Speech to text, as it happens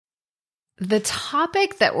The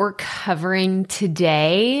topic that we're covering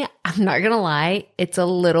today, I'm not going to lie, it's a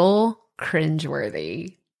little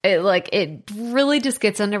cringeworthy. It really just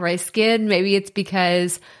gets under my skin. Maybe it's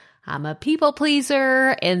because I'm a people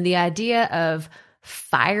pleaser and the idea of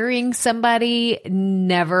firing somebody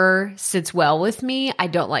never sits well with me. I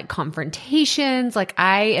don't like confrontations.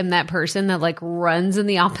 I am that person that runs in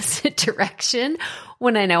the opposite direction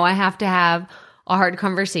when I know I have to have a hard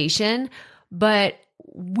conversation. But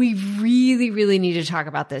we really, really need to talk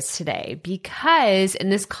about this today because,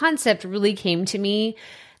 and this concept really came to me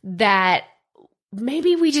that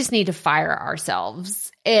maybe we just need to fire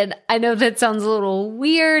ourselves. And I know that sounds a little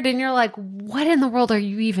weird and you're like, what in the world are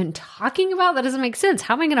you even talking about? That doesn't make sense.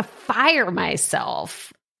 How am I going to fire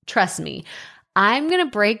myself? Trust me, I'm going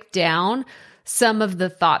to break down some of the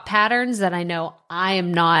thought patterns that I know I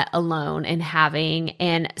am not alone in having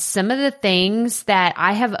and some of the things that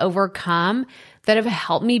I have overcome that have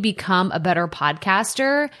helped me become a better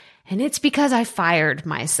podcaster. And it's because I fired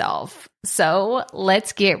myself. So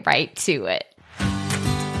let's get right to it.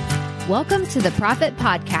 Welcome to the Profit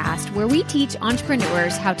Podcast, where we teach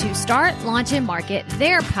entrepreneurs how to start, launch, and market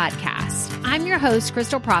their podcast. I'm your host,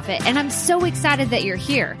 Crystal Profit, and I'm so excited that you're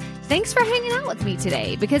here. Thanks for hanging out with me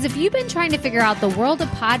today, because if you've been trying to figure out the world of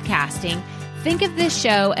podcasting, think of this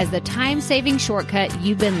show as the time-saving shortcut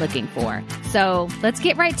you've been looking for. So let's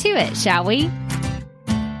get right to it, shall we?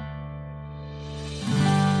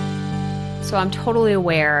 So I'm totally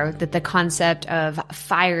aware that the concept of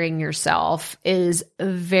firing yourself is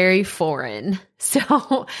very foreign.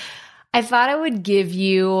 So I thought I would give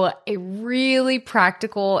you a really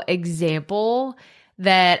practical example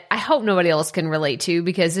that I hope nobody else can relate to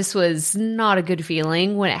because this was not a good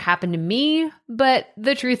feeling when it happened to me. But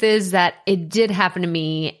the truth is that it did happen to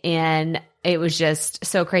me and it was just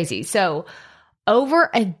so crazy. So over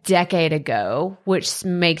a decade ago, which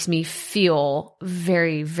makes me feel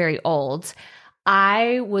very, very old,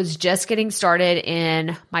 I was just getting started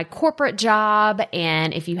in my corporate job.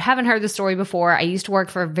 And if you haven't heard the story before, I used to work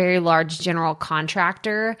for a very large general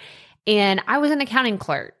contractor and I was an accounting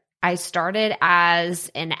clerk. I started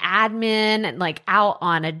as an admin, out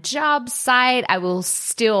on a job site. I will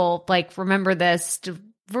still remember this,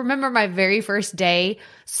 remember my very first day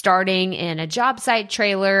starting in a job site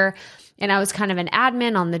trailer. And I was kind of an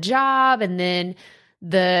admin on the job. And then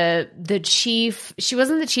the chief, she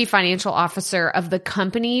wasn't the chief financial officer of the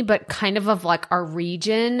company, but kind of our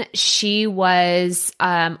region. She was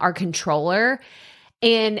our controller.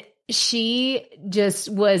 And she just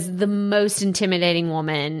was the most intimidating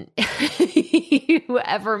woman you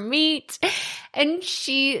ever meet. And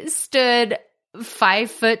she stood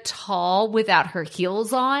 5 foot tall without her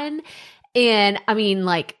heels on. And I mean,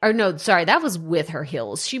 that was with her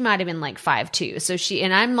heels. She might have been 5'2". So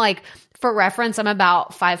I'm for reference, I'm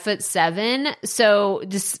about 5'7". So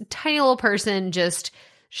this tiny little person just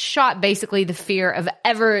shot basically the fear of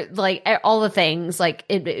all the things.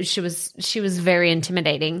 She was very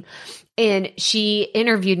intimidating. And she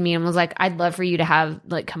interviewed me and was like, I'd love for you to have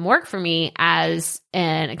come work for me as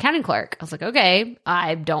an accounting clerk. I was like, okay,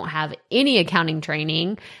 I don't have any accounting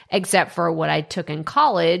training except for what I took in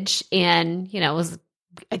college. And, it was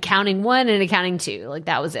accounting 1 and accounting 2.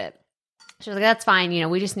 That was it. She was like, that's fine.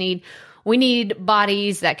 We need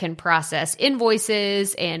bodies that can process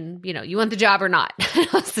invoices and, you want the job or not? I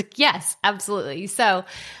was like, yes, absolutely. So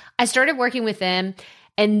I started working with them.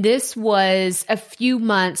 And this was a few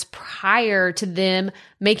months prior to them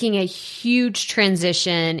making a huge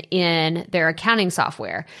transition in their accounting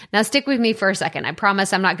software. Now, stick with me for a second. I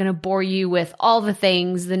promise I'm not going to bore you with all the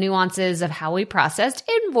things, the nuances of how we processed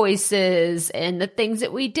invoices and the things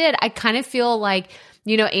that we did. I kind of feel like,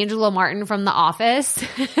 Angela Martin from The Office,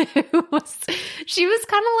 she was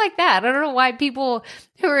kind of like that. I don't know why people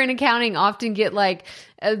who are in accounting often get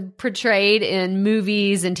portrayed in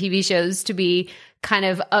movies and TV shows to be kind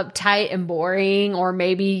of uptight and boring, or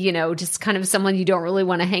maybe, just kind of someone you don't really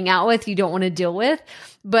want to hang out with, you don't want to deal with.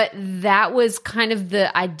 But that was kind of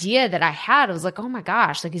the idea that I had. I was like, oh my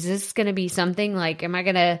gosh, is this going to be something am I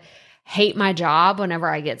going to hate my job whenever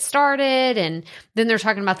I get started? And then they're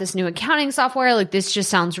talking about this new accounting software. This just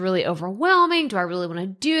sounds really overwhelming. Do I really want to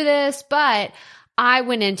do this? But I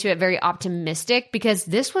went into it very optimistic because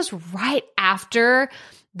this was right after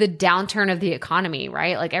the downturn of the economy,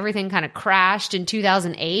 right? Everything kind of crashed in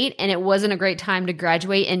 2008 and it wasn't a great time to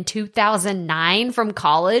graduate in 2009 from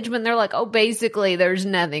college when they're like, oh, basically there's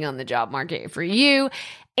nothing on the job market for you.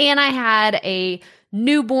 And I had a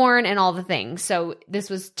newborn and all the things. So this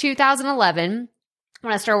was 2011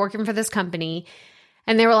 when I started working for this company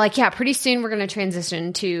and they were like, yeah, pretty soon we're going to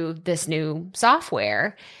transition to this new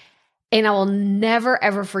software. And I will never,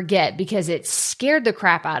 ever forget, because it scared the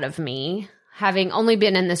crap out of me. Having only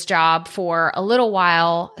been in this job for a little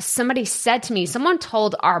while, somebody said to me, someone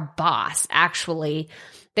told our boss, actually,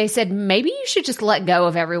 they said, maybe you should just let go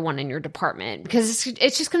of everyone in your department, because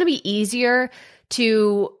it's just going to be easier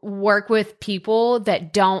to work with people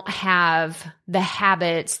that don't have the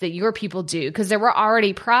habits that your people do, because there were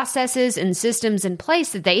already processes and systems in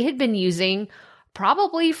place that they had been using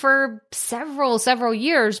probably for several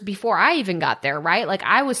years before I even got there, right? Like,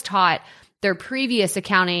 I was taught their previous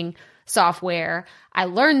accounting software. I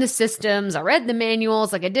learned the systems. I read the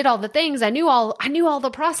manuals. Like, I did all the things. I knew all the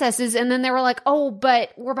processes. And then they were like, oh,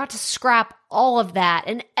 but we're about to scrap all of that,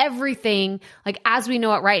 and everything, like, as we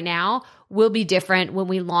know it right now, will be different when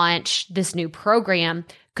we launch this new program,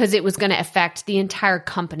 because it was going to affect the entire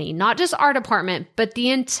company, not just our department, but the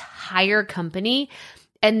entire company.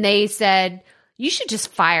 And they said, you should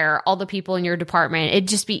just fire all the people in your department. It'd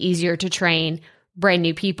just be easier to train brand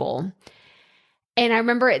new people. And I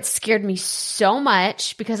remember it scared me so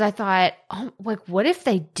much, because I thought, oh, like, what if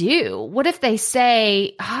they do? What if they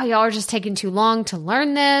say, oh, y'all are just taking too long to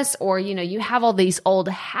learn this? Or, you have all these old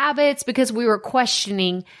habits, because we were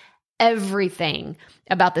questioning everything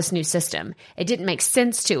about this new system. It didn't make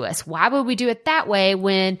sense to us. Why would we do it that way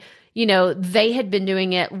when, they had been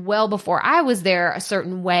doing it well before I was there a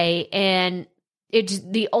certain way, and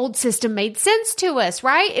the old system made sense to us,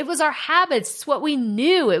 right? It was our habits. It's what we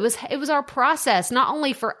knew. It was our process, not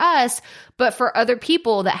only for us, but for other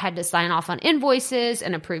people that had to sign off on invoices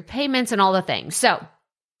and approve payments and all the things. So,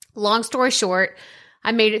 long story short,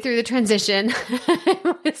 I made it through the transition.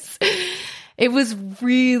 It was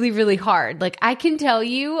really, really hard. Like, I can tell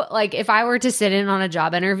you, like, if I were to sit in on a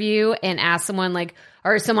job interview and ask someone, like,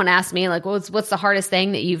 or someone asked me, like, what's the hardest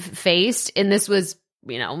thing that you've faced? And this was,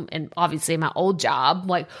 and obviously my old job,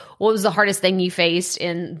 like, what was the hardest thing you faced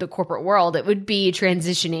in the corporate world? It would be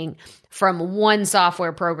transitioning from one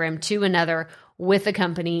software program to another with a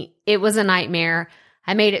company. It was a nightmare.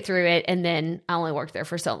 I made it through it, and then I only worked there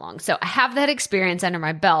for so long. So I have that experience under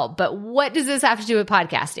my belt. But what does this have to do with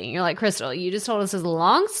podcasting? You're like, Crystal, you just told us this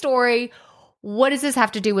long story. What does this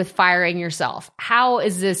have to do with firing yourself? How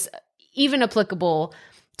is this even applicable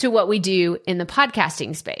to what we do in the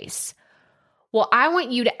podcasting space? Well, I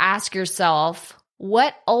want you to ask yourself,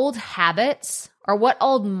 what old habits or what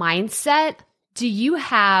old mindset do you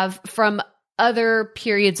have from other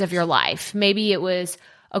periods of your life? Maybe it was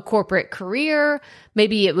a corporate career,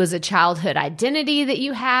 maybe it was a childhood identity that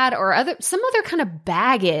you had, or some other kind of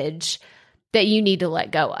baggage that you need to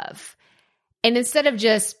let go of. And instead of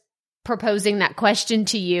just proposing that question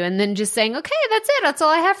to you and then just saying, okay, that's it, that's all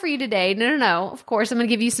I have for you today. No. Of course, I'm going to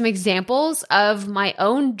give you some examples of my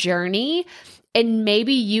own journey, and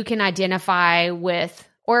maybe you can identify with,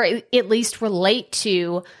 or at least relate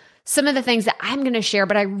to, some of the things that I'm going to share.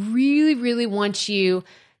 But I really, really want you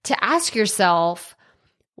to ask yourself,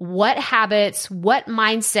 what habits, what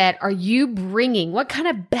mindset are you bringing? What kind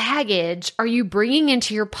of baggage are you bringing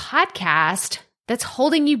into your podcast that's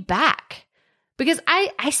holding you back? Because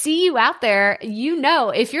I see you out there,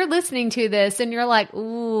 if you're listening to this and you're like,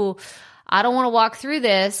 ooh, I don't want to walk through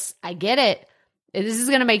this. I get it. This is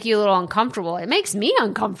going to make you a little uncomfortable. It makes me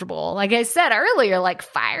uncomfortable. Like I said earlier, like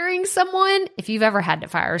firing someone. If you've ever had to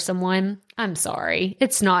fire someone, I'm sorry.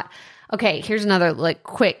 It's not. Okay, here's another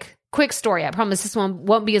quick story. I promise this one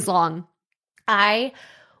won't be as long. I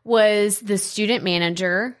was the student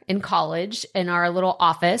manager in college in our little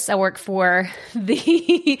office. I worked for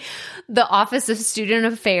the Office of Student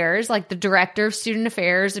Affairs, like the director of student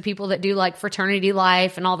affairs, the people that do like fraternity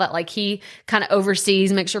life and all that. Like, he kind of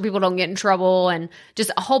oversees, make sure people don't get in trouble and just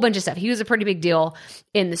a whole bunch of stuff. He was a pretty big deal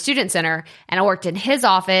in the student center, and I worked in his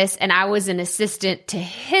office, and I was an assistant to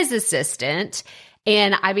his assistant,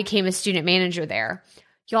 and I became a student manager there.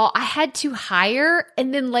 Y'all, I had to hire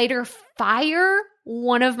and then later fire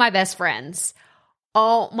one of my best friends.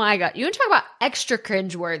 Oh my God. You want to talk about extra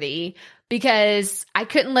cringeworthy, because I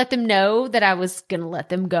couldn't let them know that I was going to let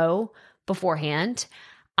them go beforehand.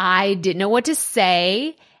 I didn't know what to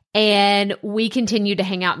say, and we continued to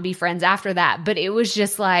hang out and be friends after that. But it was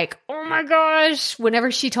just like, oh my gosh.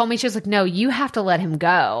 Whenever she told me, she was like, no, you have to let him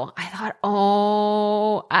go. I thought,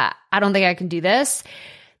 I don't think I can do this.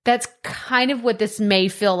 That's kind of what this may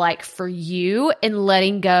feel like for you in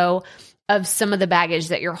letting go of some of the baggage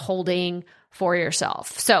that you're holding for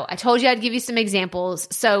yourself. So I told you I'd give you some examples.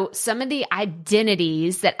 So some of the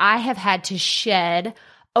identities that I have had to shed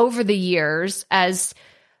over the years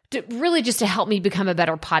really just to help me become a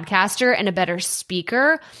better podcaster and a better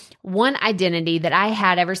speaker. One identity that I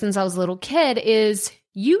had ever since I was a little kid is,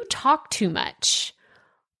 you talk too much.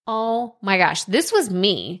 Oh my gosh, this was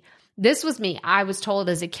me. this was me. I was told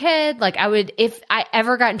as a kid, like if I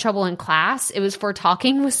ever got in trouble in class, it was for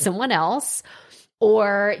talking with someone else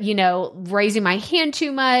or, raising my hand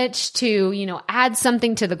too much to, add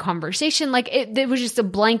something to the conversation. Like it was just a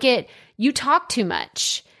blanket, you talk too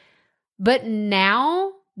much. But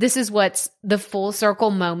now this is what's the full circle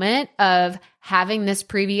moment of having this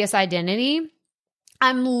previous identity.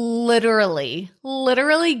 I'm literally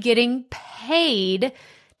getting paid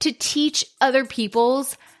to teach other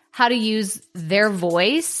people's how to use their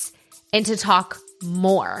voice and to talk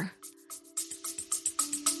more.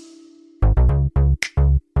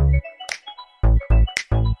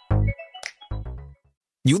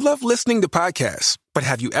 You love listening to podcasts, but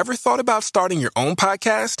have you ever thought about starting your own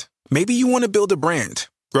podcast? Maybe you want to build a brand,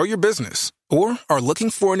 grow your business, or are looking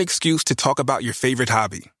for an excuse to talk about your favorite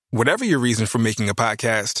hobby. Whatever your reason for making a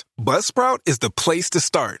podcast, Buzzsprout is the place to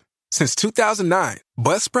start. Since 2009,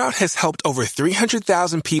 Buzzsprout has helped over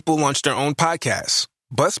 300,000 people launch their own podcasts.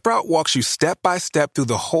 Buzzsprout walks you step by step through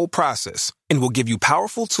the whole process and will give you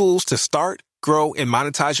powerful tools to start, grow, and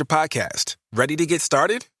monetize your podcast. Ready to get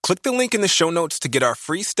started? Click the link in the show notes to get our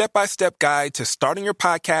free step-by-step guide to starting your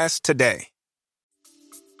podcast today.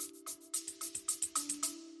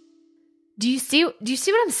 Do you see what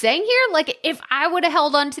I'm saying here? Like, if I would have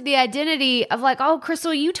held on to the identity of like, oh,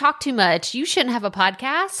 Crystal, you talk too much, you shouldn't have a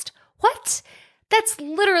podcast. What? That's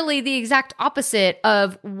literally the exact opposite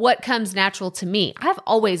of what comes natural to me. I've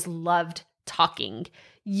always loved talking.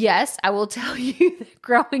 Yes, I will tell you that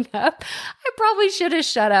growing up, I probably should have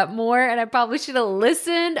shut up more and I probably should have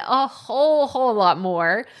listened a whole lot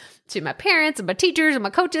more to my parents and my teachers and my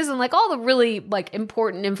coaches and like all the really like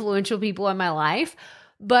important, influential people in my life.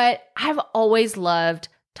 But I've always loved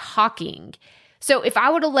talking. So if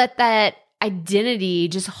I would have let that identity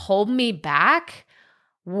just hold me back,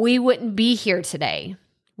 we wouldn't be here today.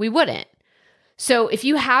 We wouldn't. So if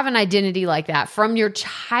you have an identity like that from your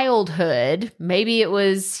childhood, maybe it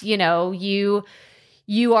was, you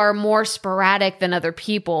are more sporadic than other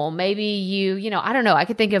people. Maybe I don't know. I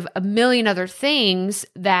could think of a million other things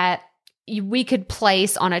that we could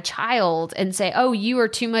place on a child and say, oh, you are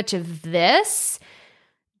too much of this.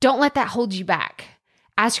 Don't let that hold you back.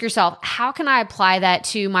 Ask yourself, how can I apply that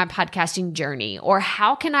to my podcasting journey? Or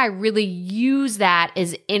how can I really use that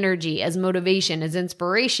as energy, as motivation, as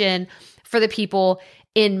inspiration for the people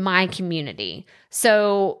in my community?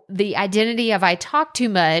 So the identity of I talk too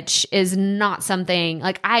much is not something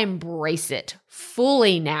like I embrace it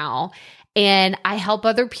fully now, and I help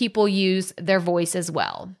other people use their voice as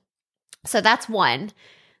well. So that's one.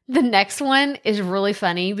 The next one is really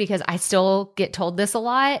funny because I still get told this a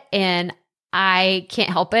lot and I can't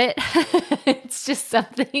help it. It's just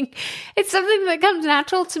something that comes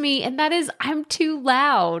natural to me, and that is I'm too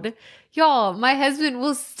loud. Y'all, my husband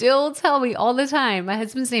will still tell me all the time. My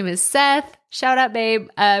husband's name is Seth. Shout out, babe.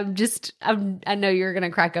 I know you're going to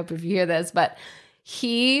crack up if you hear this, but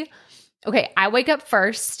I wake up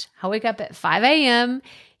first. I wake up at 5 a.m.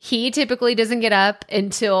 He typically doesn't get up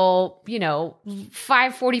until,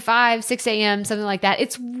 5:45, 6 a.m., something like that.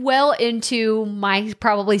 It's well into my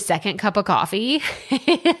probably second cup of coffee.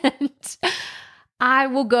 And I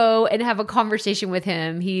will go and have a conversation with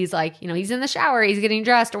him. He's like, he's in the shower, he's getting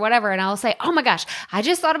dressed or whatever. And I'll say, oh my gosh, I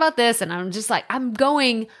just thought about this. And I'm just like, I'm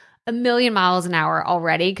going a million miles an hour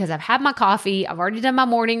already because I've had my coffee. I've already done my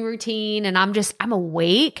morning routine and I'm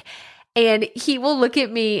awake. And he will look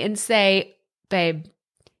at me and say, babe,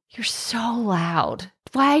 you're so loud.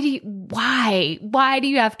 Why do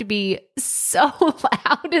you have to be so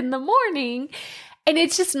loud in the morning? And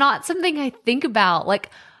it's just not something I think about. Like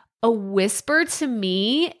a whisper to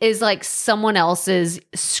me is like someone else's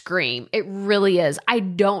scream. It really is. I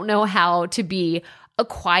don't know how to be a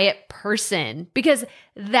quiet person because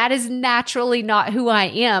that is naturally not who I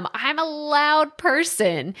am. I'm a loud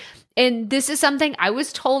person. And this is something I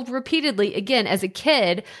was told repeatedly, again, as a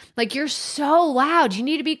kid, like, you're so loud, you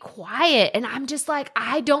need to be quiet. And I'm just like,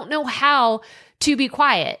 I don't know how to be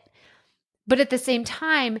quiet. But at the same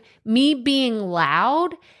time, me being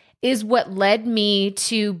loud is what led me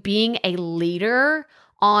to being a leader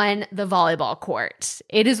on the volleyball court.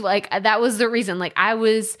 It is like, that was the reason, like I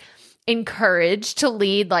was encouraged to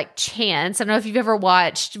lead like chants. I don't know if you've ever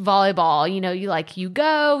watched volleyball, you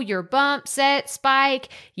go, your bump, set, spike,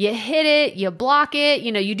 you hit it, you block it,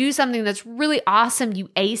 you do something that's really awesome. You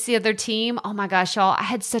ace the other team. Oh my gosh, y'all, I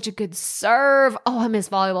had such a good serve. Oh, I miss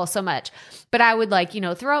volleyball so much. But I would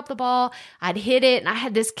throw up the ball, I'd hit it. And I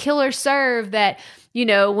had this killer serve that,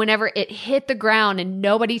 whenever it hit the ground and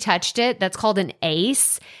nobody touched it, that's called an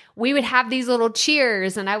ace. we would have these little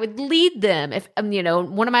cheers and I would lead them. If,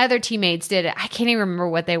 one of my other teammates did it, I can't even remember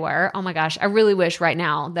what they were. Oh my gosh. I really wish right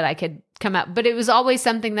now that I could come up, but it was always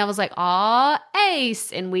something that was like, aw,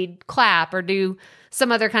 ace. And we'd clap or do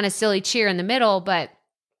some other kind of silly cheer in the middle. But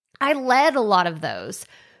I led a lot of those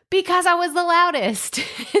because I was the loudest.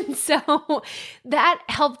 And so that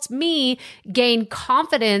helped me gain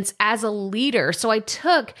confidence as a leader. So I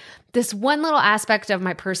took this one little aspect of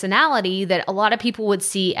my personality that a lot of people would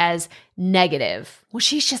see as negative. Well,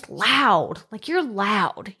 she's just loud. Like, you're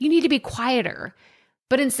loud. You need to be quieter.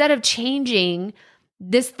 But instead of changing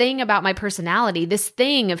this thing about my personality, this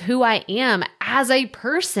thing of who I am as a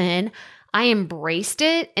person, I embraced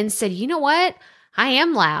it and said, you know what? I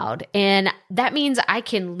am loud. And that means I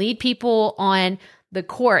can lead people on the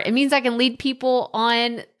court. It means I can lead people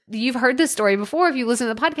on, you've heard this story before if you listen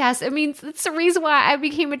to the podcast. It means it's the reason why I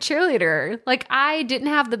became a cheerleader. Like, I didn't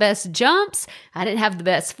have the best jumps. I didn't have the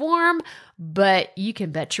best form, but you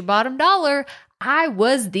can bet your bottom dollar I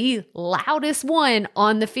was the loudest one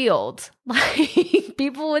on the field. Like,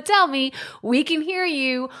 people would tell me, we can hear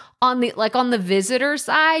you on the visitor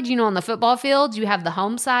side, on the football field, you have the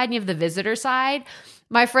home side and you have the visitor side.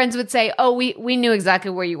 My friends would say, oh, we knew exactly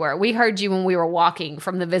where you were. We heard you when we were walking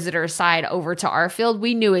from the visitor side over to our field.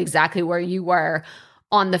 We knew exactly where you were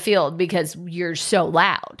on the field because you're so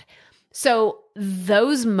loud. So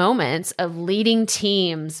those moments of leading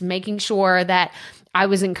teams, making sure that I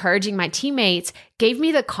was encouraging my teammates, gave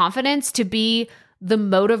me the confidence to be the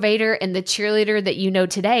motivator and the cheerleader that you know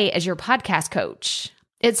today as your podcast coach.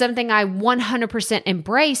 It's something I 100%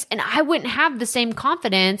 embrace, and I wouldn't have the same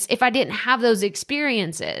confidence if I didn't have those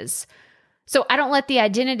experiences. So I don't let the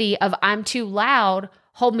identity of I'm too loud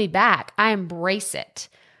hold me back. I embrace it.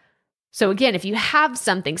 So again, if you have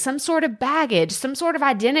something, some sort of baggage, some sort of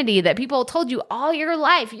identity that people told you all your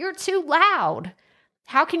life, you're too loud,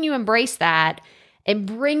 how can you embrace that and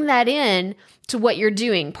bring that in to what you're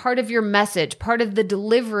doing, part of your message, part of the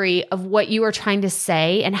delivery of what you are trying to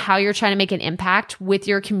say and how you're trying to make an impact with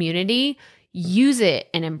your community? Use it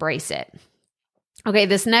and embrace it. Okay,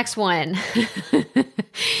 this next one.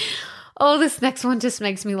 This next one just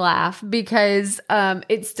makes me laugh because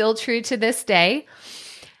it's still true to this day.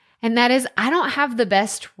 And that is, I don't have the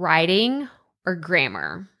best writing or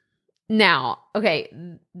grammar. Now, okay,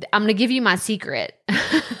 I'm going to give you my secret.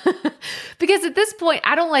 Because at this point,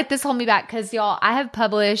 I don't let this hold me back because, y'all, I have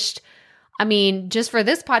published, just for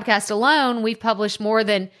this podcast alone, we've published more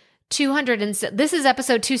than 200. This is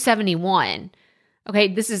episode 271. Okay,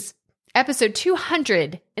 this is episode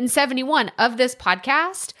 271 of this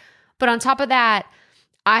podcast. But on top of that,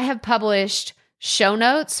 I have published show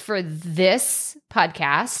notes for this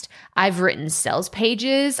podcast. I've written sales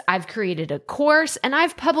pages. I've created a course, and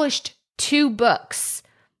I've published 2 books.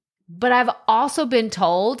 But I've also been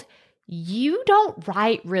told you don't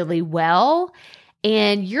write really well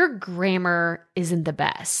and your grammar isn't the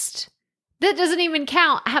best. That doesn't even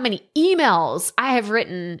count how many emails I have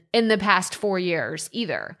written in the past 4 years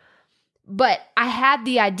either. But I had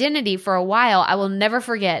the identity for a while. I will never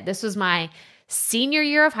forget. This was my senior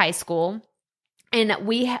year of high school. And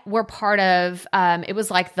we were part of, it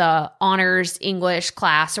was like the honors English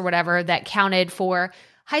class or whatever that counted for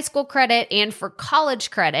high school credit and for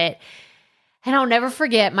college credit. And I'll never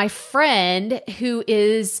forget my friend who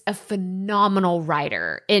is a phenomenal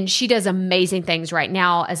writer, and she does amazing things right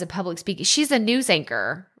now as a public speaker. She's a news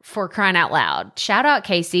anchor, for crying out loud. Shout out,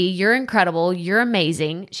 Casey. You're incredible. You're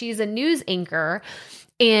amazing. She's a news anchor,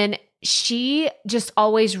 and she just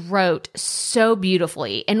always wrote so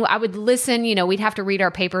beautifully. And I would listen, we'd have to read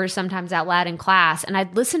our papers sometimes out loud in class, and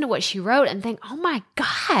I'd listen to what she wrote and think, oh my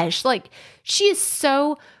gosh, like, she is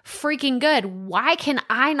so freaking good. Why can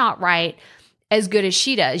I not write as good as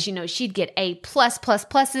she does? She'd get A+++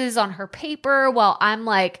 on her paper while I'm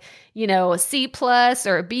like, a C+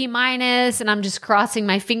 or a B-, and I'm just crossing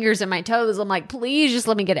my fingers and my toes. I'm like, please just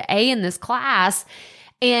let me get an A in this class.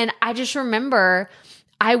 And I just remember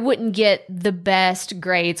I wouldn't get the best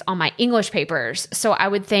grades on my English papers. So I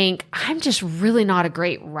would think, I'm just really not a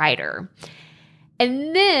great writer.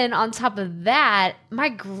 And then on top of that, my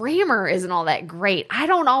grammar isn't all that great. I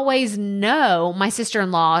don't always know. My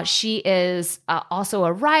sister-in-law, she is also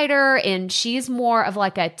a writer, and she's more of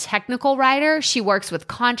like a technical writer. She works with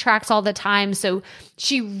contracts all the time. So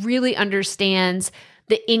she really understands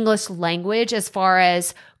the English language as far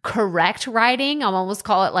as correct writing. I'll almost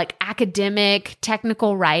call it like academic,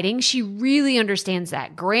 technical writing. She really understands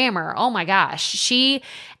that grammar. Oh my gosh. She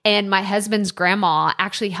and my husband's grandma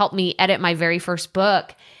actually helped me edit my very first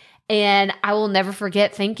book. And I will never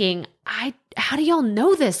forget thinking, how do y'all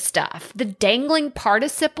know this stuff? The dangling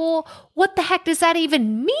participle, what the heck does that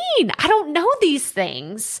even mean? I don't know these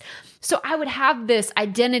things. So I would have this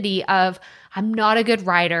identity of, I'm not a good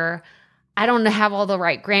writer. I don't have all the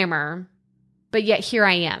right grammar, but yet here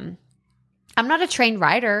I am. I'm not a trained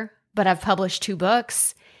writer, but I've published 2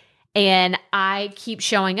 books and I keep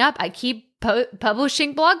showing up. I keep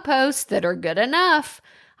publishing blog posts that are good enough.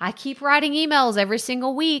 I keep writing emails every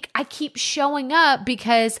single week. I keep showing up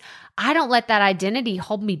because I don't let that identity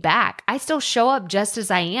hold me back. I still show up just as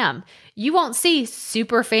I am. You won't see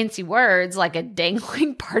super fancy words like a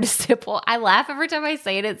dangling participle. I laugh every time I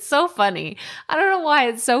say it. It's so funny. I don't know why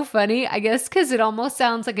it's so funny. I guess because it almost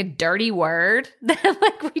sounds like a dirty word that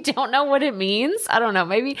like we don't know what it means. I don't know.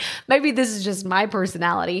 Maybe this is just my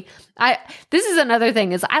personality. This is another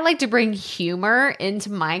thing is I like to bring humor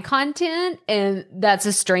into my content, and that's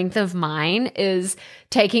a strength of mine is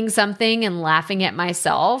taking something and laughing at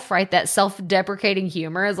myself, right? That self-deprecating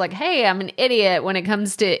humor is like, hey, I'm an idiot when it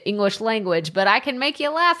comes to English language, but I can make you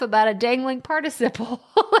laugh about a dangling participle.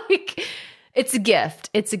 Like, it's a gift.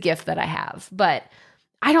 It's a gift that I have, but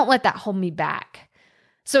I don't let that hold me back.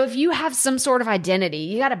 So if you have some sort of identity,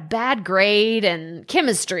 you got a bad grade in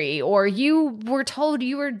chemistry, or you were told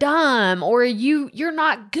you were dumb, or you're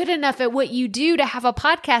not good enough at what you do to have a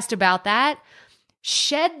podcast about that,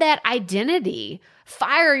 shed that identity.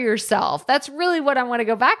 Fire yourself. That's really what I want to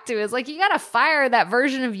go back to is like, you got to fire that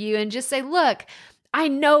version of you and just say, look, I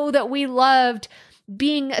know that we loved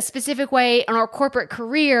being a specific way in our corporate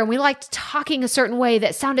career and we liked talking a certain way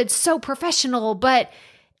that sounded so professional. But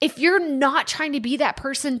if you're not trying to be that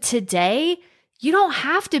person today, you don't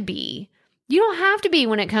have to be. You don't have to be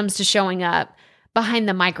when it comes to showing up behind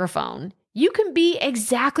the microphone. You can be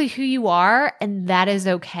exactly who you are, and that is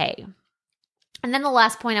okay. And then the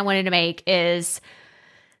last point I wanted to make is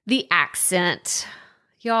the accent.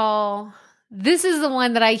 Y'all, this is the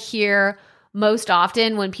one that I hear most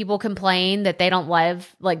often when people complain that they don't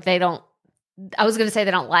love, like they don't, I was going to say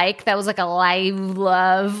they don't like, that was like a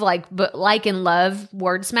love, but like and love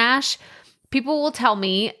word smash. People will tell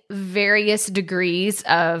me various degrees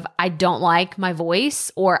of I don't like my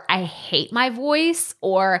voice, or I hate my voice,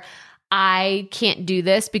 or I can't do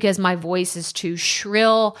this because my voice is too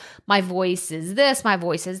shrill. My voice is this. My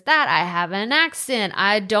voice is that. I have an accent.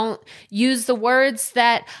 I don't use the words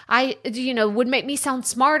that would make me sound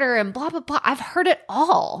smarter and blah, blah, blah. I've heard it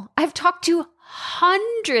all. I've talked to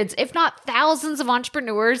hundreds, if not thousands of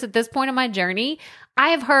entrepreneurs at this point in my journey. I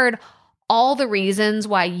have heard all the reasons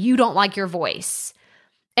why you don't like your voice.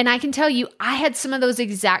 And I can tell you, I had some of those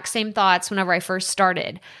exact same thoughts whenever I first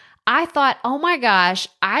started. I thought, oh my gosh,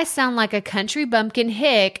 I sound like a country bumpkin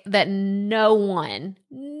hick that no one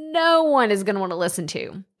is going to want to listen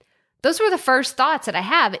to. Those were the first thoughts that I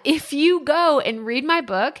have. If you go and read my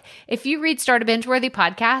book, if you read Start a Binge-Worthy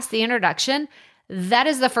Podcast, the introduction, that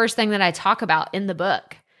is the first thing that I talk about in the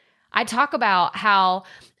book. I talk about how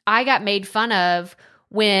I got made fun of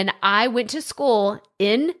when I went to school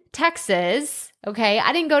in Texas. Okay,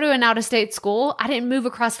 I didn't go to an out-of-state school. I didn't move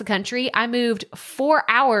across the country. I moved 4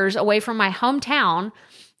 hours away from my hometown,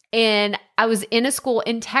 and I was in a school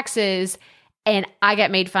in Texas, and I got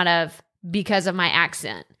made fun of because of my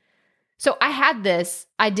accent. So I had this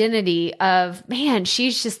identity of, man,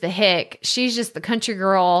 she's just the hick. She's just the country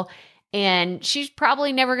girl, and she's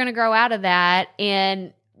probably never going to grow out of that.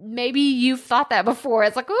 And maybe you've thought that before.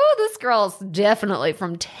 It's like, oh, this girl's definitely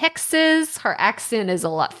from Texas. Her accent is a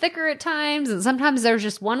lot thicker at times. And sometimes there's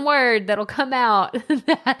just one word that'll come out.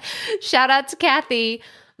 Shout out to Kathy,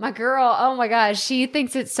 my girl. Oh my gosh. She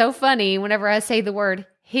thinks it's so funny whenever I say the word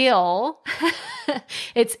hill.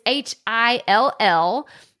 It's Hill,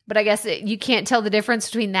 but I guess you can't tell the difference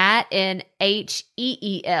between that and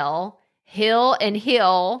Heel. Hill and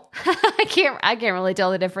hill. I can't really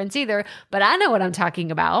tell the difference either, but I know what I'm talking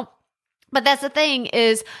about. But that's the thing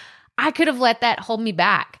is I could have let that hold me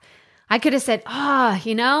back. I could have said,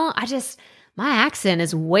 my accent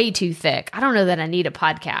is way too thick. I don't know that I need a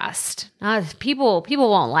podcast. People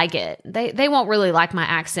won't like it. They won't really like my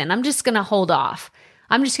accent. I'm just going to hold off.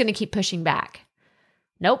 I'm just going to keep pushing back.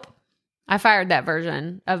 Nope. I fired that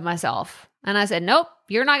version of myself. And I said, nope,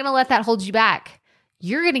 you're not going to let that hold you back.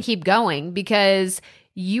 You're going to keep going because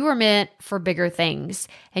you are meant for bigger things.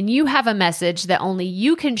 And you have a message that only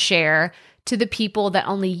you can share to the people that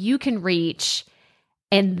only you can reach.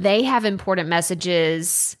 And they have important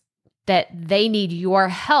messages that they need your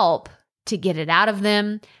help to get it out of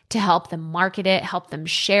them, to help them market it, help them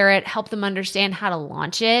share it, help them understand how to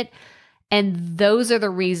launch it. And those are the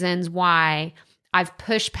reasons why I've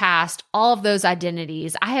pushed past all of those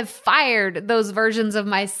identities. I have fired those versions of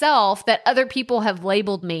myself that other people have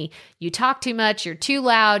labeled me. You talk too much, you're too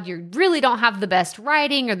loud, you really don't have the best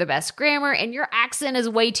writing or the best grammar, and your accent is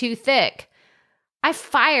way too thick. I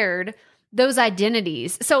fired those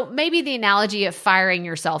identities. So maybe the analogy of firing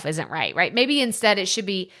yourself isn't right? Maybe instead it should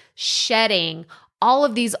be shedding all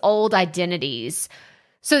of these old identities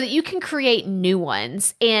so that you can create new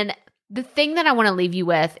ones. And the thing that I want to leave you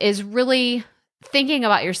with is really thinking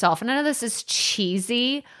about yourself. And I know this is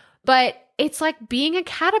cheesy, but it's like being a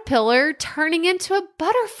caterpillar turning into a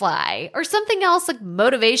butterfly or something else like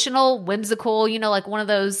motivational, whimsical, like one of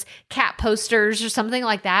those cat posters or something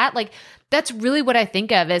like that. Like that's really what I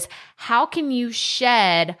think of is how can you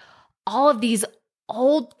shed all of these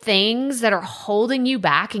old things that are holding you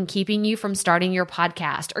back and keeping you from starting your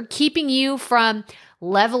podcast or keeping you from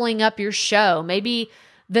leveling up your show. Maybe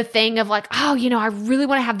the thing of like, oh, I really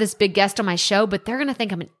want to have this big guest on my show, but they're going to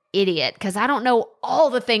think I'm an idiot because I don't know all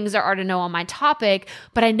the things there are to know on my topic,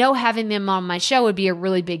 but I know having them on my show would be a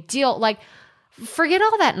really big deal. Like, forget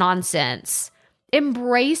all that nonsense.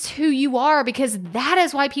 Embrace who you are because that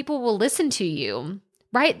is why people will listen to you,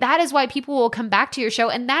 right? That is why people will come back to your show.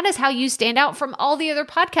 And that is how you stand out from all the other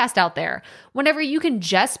podcasts out there. Whenever you can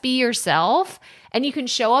just be yourself and you can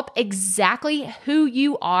show up exactly who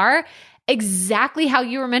you are, exactly how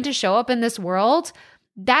you were meant to show up in this world,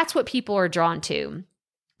 that's what people are drawn to.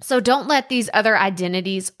 So don't let these other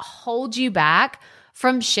identities hold you back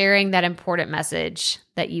from sharing that important message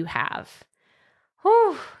that you have.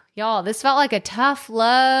 Whew, y'all, this felt like a tough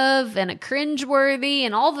love and a cringeworthy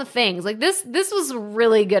and all the things. Like this was a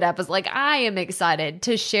really good episode. Like I am excited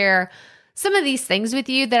to share some of these things with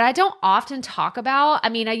you that I don't often talk about. I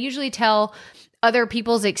mean, I usually tell other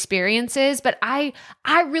people's experiences, but I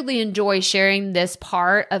really enjoy sharing this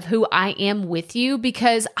part of who I am with you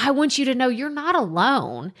because I want you to know you're not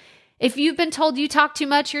alone. If you've been told you talk too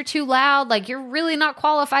much, you're too loud, like you're really not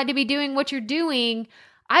qualified to be doing what you're doing,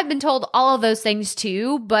 I've been told all of those things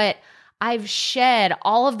too, but I've shed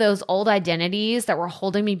all of those old identities that were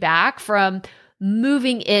holding me back from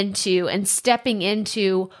moving into and stepping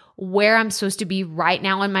into where I'm supposed to be right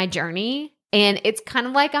now in my journey. And it's kind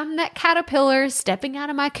of like I'm that caterpillar stepping out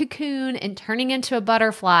of my cocoon and turning into a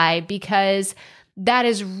butterfly because that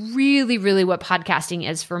is really, really what podcasting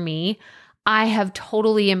is for me. I have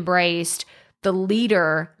totally embraced the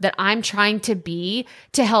leader that I'm trying to be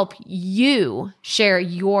to help you share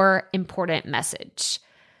your important message.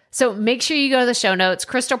 So make sure you go to the show notes,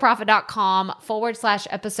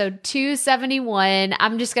 crystalprofit.com/episode 271.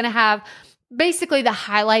 I'm just going to have basically the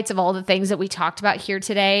highlights of all the things that we talked about here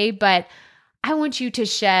today, but I want you to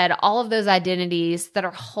shed all of those identities that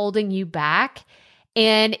are holding you back.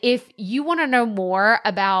 And if you want to know more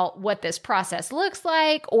about what this process looks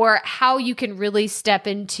like or how you can really step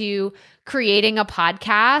into creating a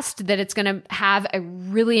podcast that it's going to have a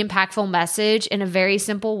really impactful message in a very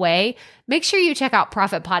simple way, make sure you check out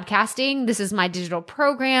Profit Podcasting. This is my digital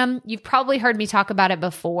program. You've probably heard me talk about it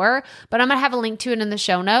before, but I'm going to have a link to it in the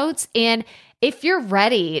show notes. And if you're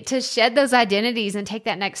ready to shed those identities and take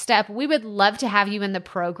that next step, we would love to have you in the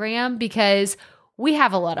program because we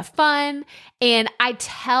have a lot of fun and I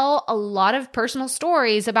tell a lot of personal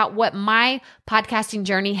stories about what my podcasting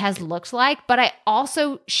journey has looked like, but I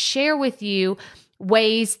also share with you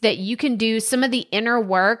ways that you can do some of the inner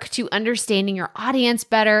work to understanding your audience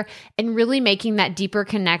better and really making that deeper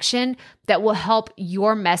connection that will help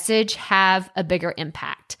your message have a bigger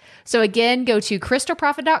impact. So again, go to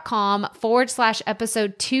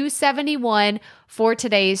crystalprofit.com/episode 271 for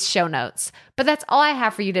today's show notes. But that's all I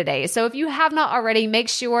have for you today. So if you have not already, make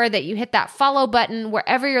sure that you hit that follow button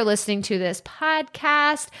wherever you're listening to this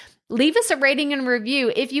podcast. Leave us a rating and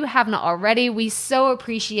review if you have not already. We so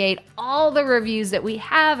appreciate all the reviews that we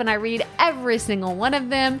have, and I read every single one of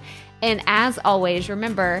them. And as always,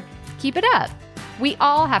 remember, keep it up. We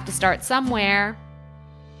all have to start somewhere.